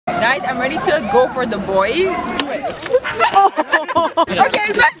Guys, I'm ready to go for the boys.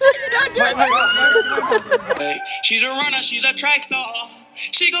 Okay, Master, you don't do it. She's a runner, she's a track star.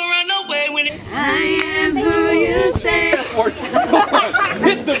 She gon' run away when it. I am who you say.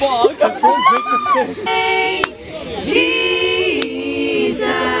 Hit the ball. Hey, Jesus.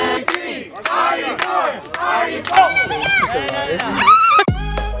 Are you for? Are you for?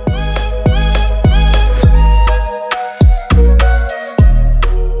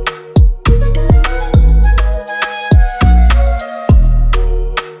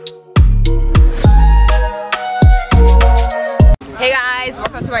 Hey guys,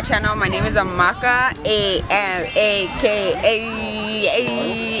 welcome to my channel. My name is Amaka, A-M-A-K-A.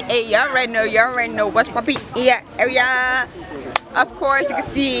 Y'all already know what's poppy area. Of course, you can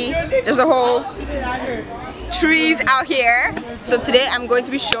see there's a whole trees out here. So today I'm going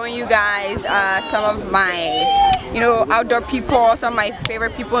to be showing you guys some of my, outdoor people, some of my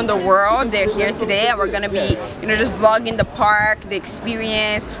favorite people in the world. They're here today, and we're gonna be, just vlogging the park, the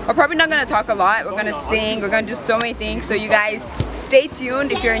experience. We're probably not gonna talk a lot. We're gonna sing. We're gonna do so many things. So you guys stay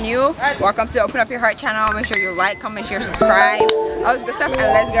tuned. If you're new, welcome to the Open Up Your Heart channel. Make sure you like, comment, share, subscribe, all this good stuff, and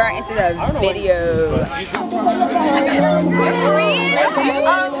let's get right into the video. Wait.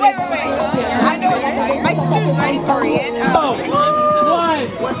 I know my sister's learning Korean.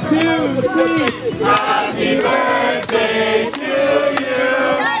 1, 2, 3. Happy birthday to you.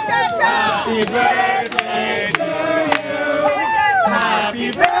 Happy birthday to you. Happy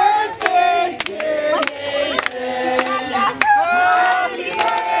birthday, dear Nathan. Happy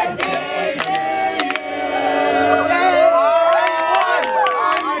birthday to you. Are you 1?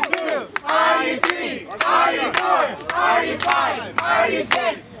 Are you 2? Are you 3? Are you 4? Are you 5? Are you 6?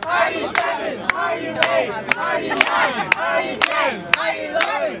 Are you 7? Are you 8? Are you 9? Are you 10? Are you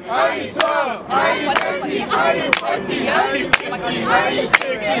 11? Are you 12? Are you 13? Are you 14? Are you 15? Are you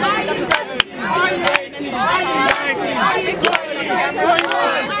 16? Are you 17? Are you 18? Are you 19? Are you 20? Are you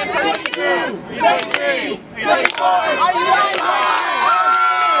 21? 22? 23? 24? Are you 25?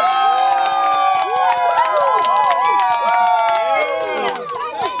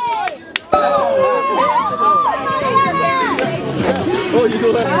 Oh, you go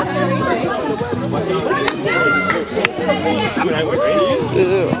ahead.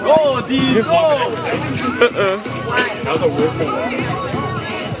 Go, D, go! That was a weird thing.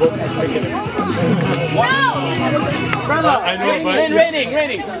 No! Brother, I know, but raining.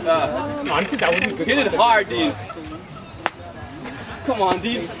 Honestly, that wasn't good. Hit it hard, D. Come on, D.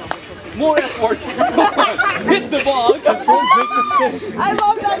 More effort. Come on. Hit the ball. I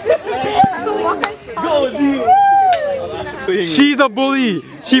love that. Go, D. She's a bully.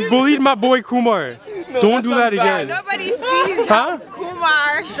 She bullied my boy Kumar. Don't do that again. Nobody sees how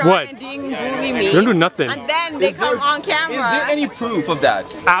Kumar, Sean, and Dean bully me. Don't do nothing. And then they come on camera. Is there any proof of that?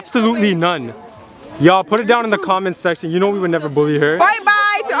 Absolutely none. Y'all put it down in the comments section. You know we would never bully her. Bye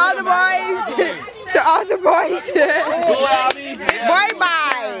bye to all the boys. To all the boys. Bye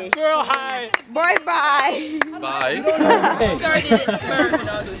bye. Girl, hi. Bye bye. Bye. Started it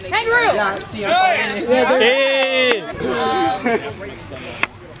first. Kangaroo. Hey.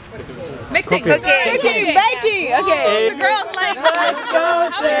 Mixing. Cooking. Baking. Okay. The girls like. Let's go,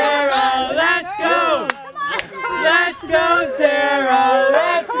 Sarah. Let's go. Let's go, Sarah.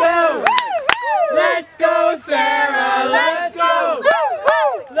 Let's go. Let's go, Sarah. Let's go.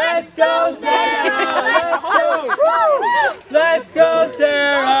 Let's go, Sarah. Let's go. Let's go,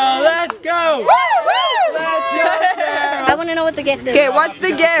 Sarah. Let's go. I want to know what the gift is. Okay, what's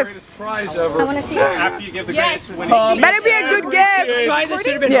the gift? I want to see it. After you give the gift, Better be a good gift.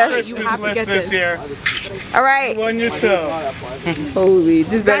 Yes. you have to get this here. All right. One yourself. Holy,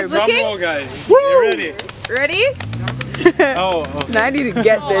 this better be. Drum roll, guys. You ready? Ready? Oh. Now I need to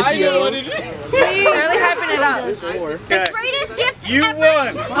get this, yo. Really hyping it up. The greatest gift You ever.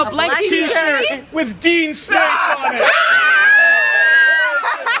 won A blank a t-shirt with Dean's face on it.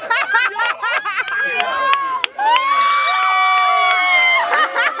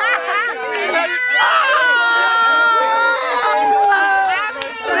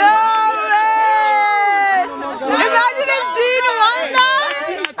 Imagine if Dean won that!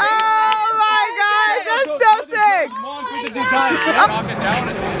 Oh my gosh, that's so sick!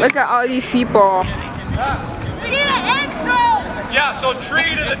 Look at all these people. We need an intro. Yeah, so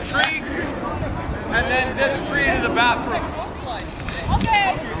tree to the tree, and then this tree to the bathroom.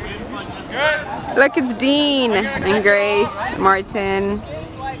 Okay. Good? Look, it's Dean and Grace, Martin,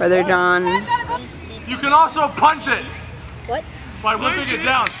 Brother John. You can also punch it. What? By whipping it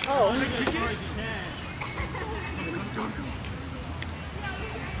down. Oh.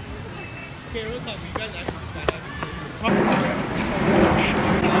 Okay, what's up? You guys actually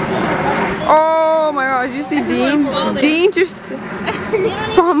Oh, did you see Dean? Dean just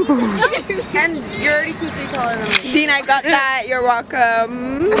fumbled. And you're already 2 feet taller than me. Dean, I got that. You're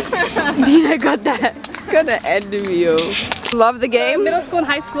welcome. Dean, I got that. It's gonna end me, yo. Love the game? Middle school and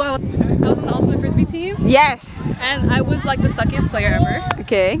high school, I was on the ultimate frisbee team. Yes. And I was like the suckiest player ever.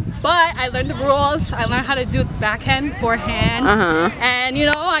 Okay. But I learned the rules. I learned how to do backhand, forehand. And you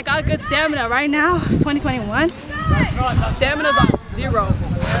know, I got a good stamina right now, 2021. Stamina's on 0.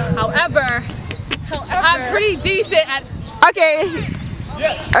 However, I'm pretty decent at... Okay.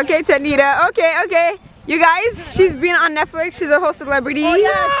 Okay, Tanita. Okay. You guys, she's been on Netflix. She's a whole celebrity. Oh,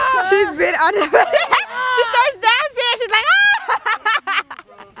 yes. She's been on Netflix. She starts dancing. She's like, ah!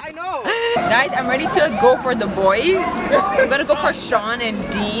 I know. Guys, I'm ready to go for the boys. I'm gonna go for Sean and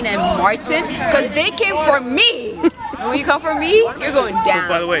Dean and Martin because they came for me. And when you come for me, you're going down. So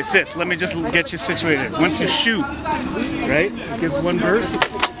by the way, sis, let me just get you situated. Once you shoot, right, give one burst,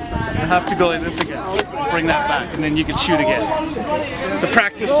 you have to go like this again. Bring that back, and then you can shoot again. So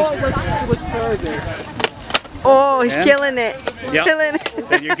practice just... Oh, he's killing it. Yep. Killing it.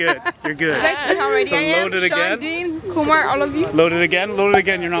 Then you're good. You're good. You guys see how ready So I am? load it Sean, again. Dean, Kumar, all of you. Load it again. Load it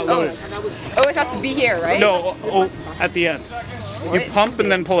again. You're not loaded. Always has to be here, right? No, at the end. You pump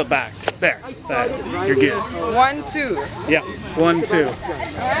and then pull it back. There. That. You're good. 1, 2. Yeah. 1, 2.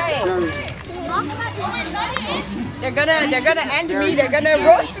 Alright. They're gonna end me, they're gonna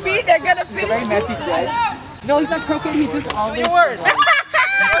roast me, they're gonna finish me. No, he's not croaking. He's just all this. Worse.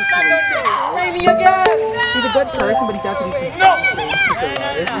 Screaming again. He's a good person, but he's definitely. No.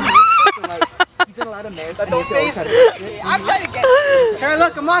 He's in a lot of marriage. Don't face me. I'm trying to get you. Here,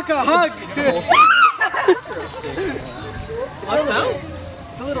 look, Amaka, hug. What's up?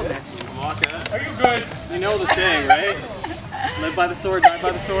 A little bit. Are you good? You know the saying, right? Live by the sword, die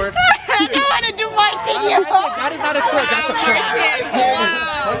by the sword. I don't want to do Martin here. That is not a trick, that's a trick.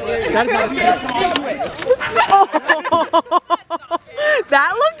 That is not a trick.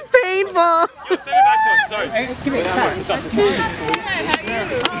 That looked painful. Yo, send it back to us. Sorry. Give me a pass.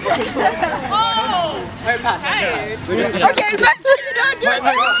 Okay, let's do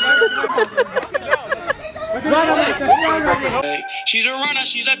it. She's a runner,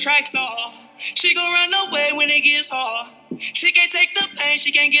 she's a track star. She gon' run away when it gets hard. She can't take the pain,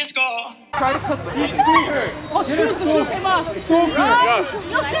 she can't get scarred. Try to cook. Oh, shoot, come on. Yo,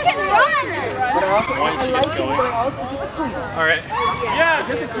 she can run! Alright. Yeah!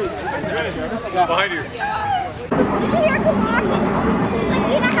 Behind you. Did you hear Kumar? She's like,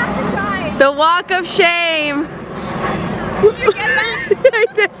 Dean, I have to try. The walk of shame. You get that? I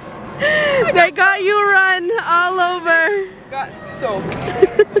did. They got you run all over. Got soaked.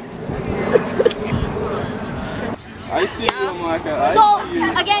 I see you, Amaka. So,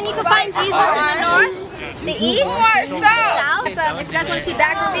 again, you can find Jesus in the north, the east, the south. So, if you guys want to see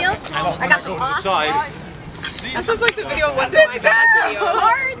bag reveal, I got the off. That sounds like the video wasn't my bad video.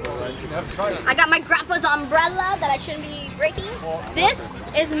 Cards. I got my grandpa's umbrella that I shouldn't be breaking. This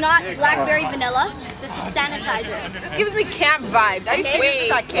is not blackberry vanilla. This is sanitizer. This gives me camp vibes. I used to use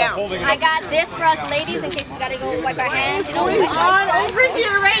this at camp. I got this for us ladies in case we gotta go wipe our hands. You know, over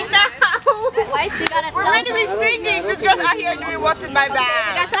here right now. Wipes, we gotta We're meant to be singing. This girl's out here doing what's in my You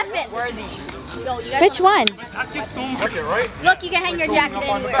bag. got touch it. Worthy. Yo, you guys Which one? Look, you can hang your jacket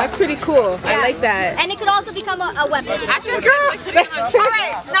anywhere. That's pretty cool. I like that. And it could also become a weapon. Actually, girl.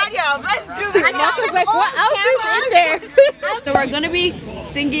 Alright, Nadia, let's do this. I know, like, what else is in there? So we're gonna be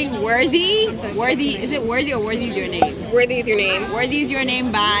singing Worthy. Worthy, is it Worthy or Worthy is your name? Worthy is your name. Worthy is your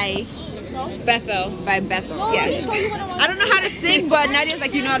name by Bethel. Bethel. Yes. I don't know how to sing, but Nadia's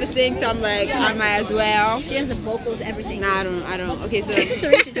like, you know how to sing, so I'm like, I might as well. She has the vocals, everything. Nah, I don't. Okay, so. Sister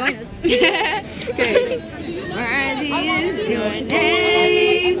Serene should join us. Okay. Worthy is your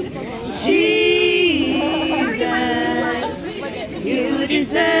name, Jesus. You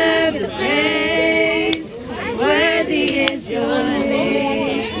deserve the praise. Worthy is your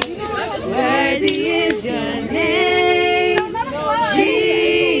name. Worthy is your name, Jesus.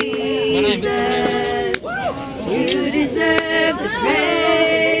 You deserve the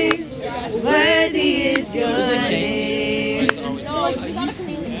praise. Worthy is your name.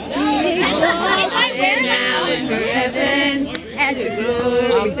 And now and forever, and your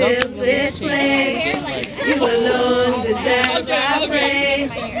glory fills this place. You alone deserve our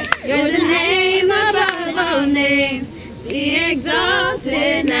praise. You're the name above all names. Be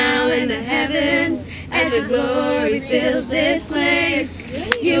exalted now in the heavens, as your glory fills this place.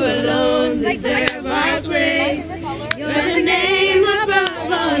 You alone deserve our place. You're the name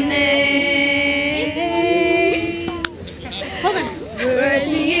above all names. Hold on.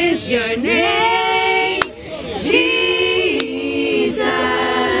 Worthy is your name, Jesus.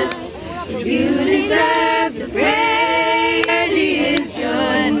 You deserve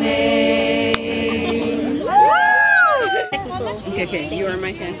Okay. You are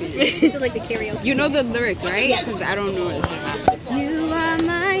my champion. This is like the karaoke. You know the lyrics, right? Because I don't know it. You are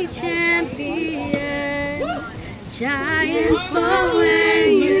my champion. Giants fall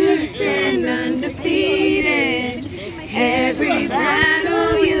when you stand undefeated. Every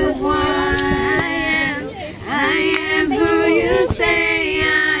battle you've won. I am who you say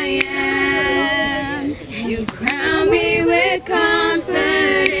I am. You crown me with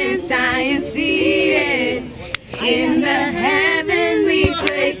confidence. I am seated in the heavenly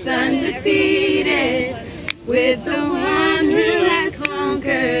place, undefeated, with the one who has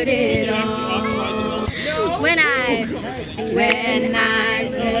conquered it all. When I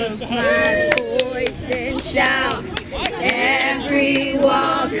lift my voice and shout, every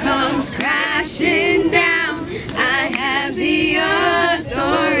wall comes crashing down. I have the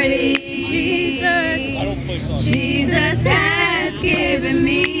authority Jesus has given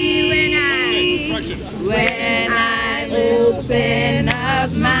me. When I open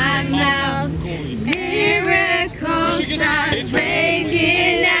up my mouth, miracles start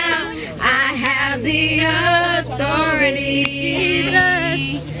breaking out. I have the authority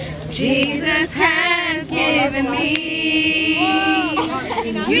Jesus has given me.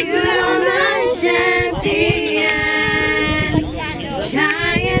 You are my champion.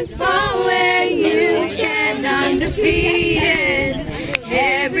 Giants fall when you stand undefeated.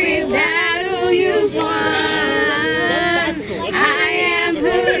 Every battle you've won. I am who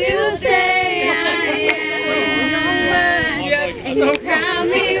you say I am. And you crown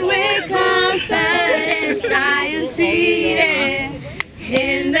me with confidence. I am seated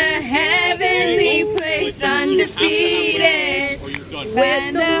in the heavenly place, undefeated,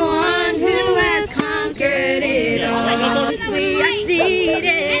 with the one who has conquered it all. We are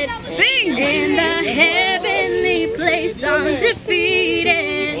seated in the heavenly place,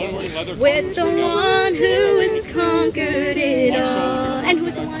 undefeated, with the one who has conquered it all. And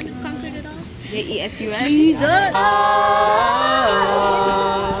who's the one who conquered it all? J-E-S-U-S. Jesus.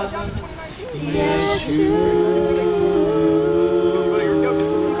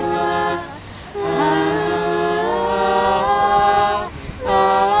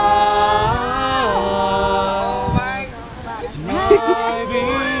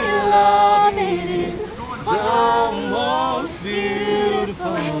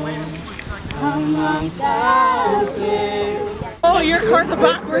 Oh, your cards are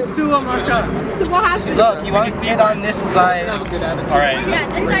backwards too, oh my god. So what happened? Look, you want to get on this side. Alright. Yeah,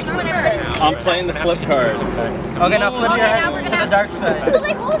 this side you want to I'm playing the flip card. Okay, now flip your head to the dark side. So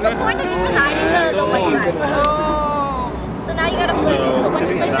like, what was the point of even hiding the white side? So now you gotta flip it. So when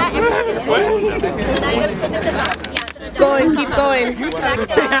you place that, everything gets flipped. So now you gotta flip it to the dark. Yeah, to the dark. Keep going. Back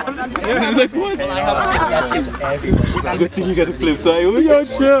to Like what? Good thing you got a flip side. Oh, yo,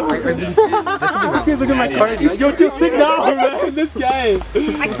 chill. This guy's looking at my cards. Yo, just sit down, man. This guy. I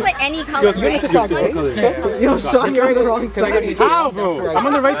can put any color, right? Yo, Sean, you're on the wrong side. How, bro? I'm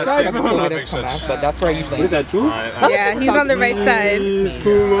on the right side, bro. That makes sense. But that's where you play. Is that true? Yeah, he's on the right side.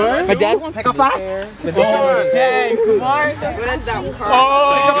 My dad wants to pick up five. Oh, dang, Kumar. What is that card?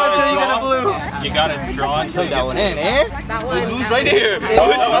 Oh, pick up until you get a blue. You gotta draw until that one in, eh? That one. Blue's right here. Oh,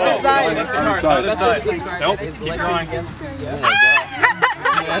 it's the other side. Other side. Nope. Keep drawing.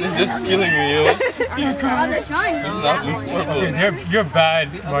 Man, it's just killing me, yo. Oh, they're trying. This is not blue scoreboard. You're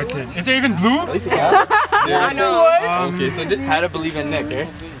bad, Martin. Is there even blue? I know. Okay, so had to believe in Nick, eh?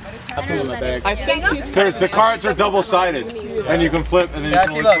 I put it in my bag. Because the cards are double-sided, and you can flip, and then you can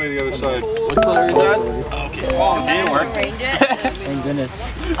only play the other side. What color is that? Okay. See, it worked. Thank goodness.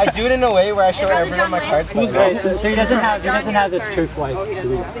 I do it in a way where I show everyone my cards. Who's right? So he doesn't have this turquoise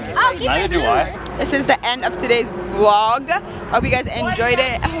blue. Oh, keep Neither it do blue. I. This is the end of today's vlog. Hope you guys enjoyed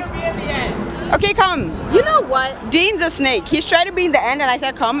it. Okay, come. You know what? Dean's a snake. He's trying to be in the end and I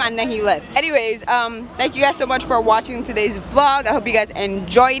said come and then he left. Anyways, thank you guys so much for watching today's vlog. I hope you guys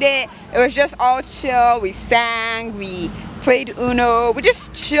enjoyed it. It was just all chill. We sang, we played Uno. We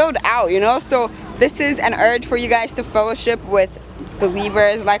just chilled out, you know? So this is an urge for you guys to fellowship with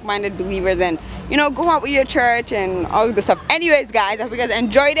believers, like-minded believers, and, you know, go out with your church and all the good stuff. Anyways, guys, I hope you guys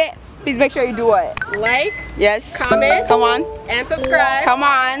enjoyed it. Please make sure you do what? Like, yes, comment, come on, and subscribe. Come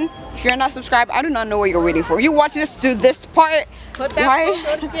on. If you're not subscribed, I do not know what you're waiting for. You watch this to this part. Put that post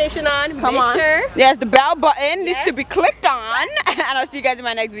notification on. Come Make on. sure. Yes, the bell button needs to be clicked on. And I'll see you guys in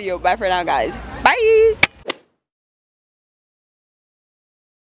my next video. Bye for now, guys. Bye.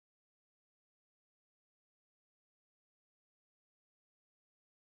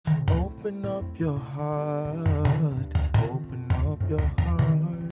 Open up your heart. Open up your heart.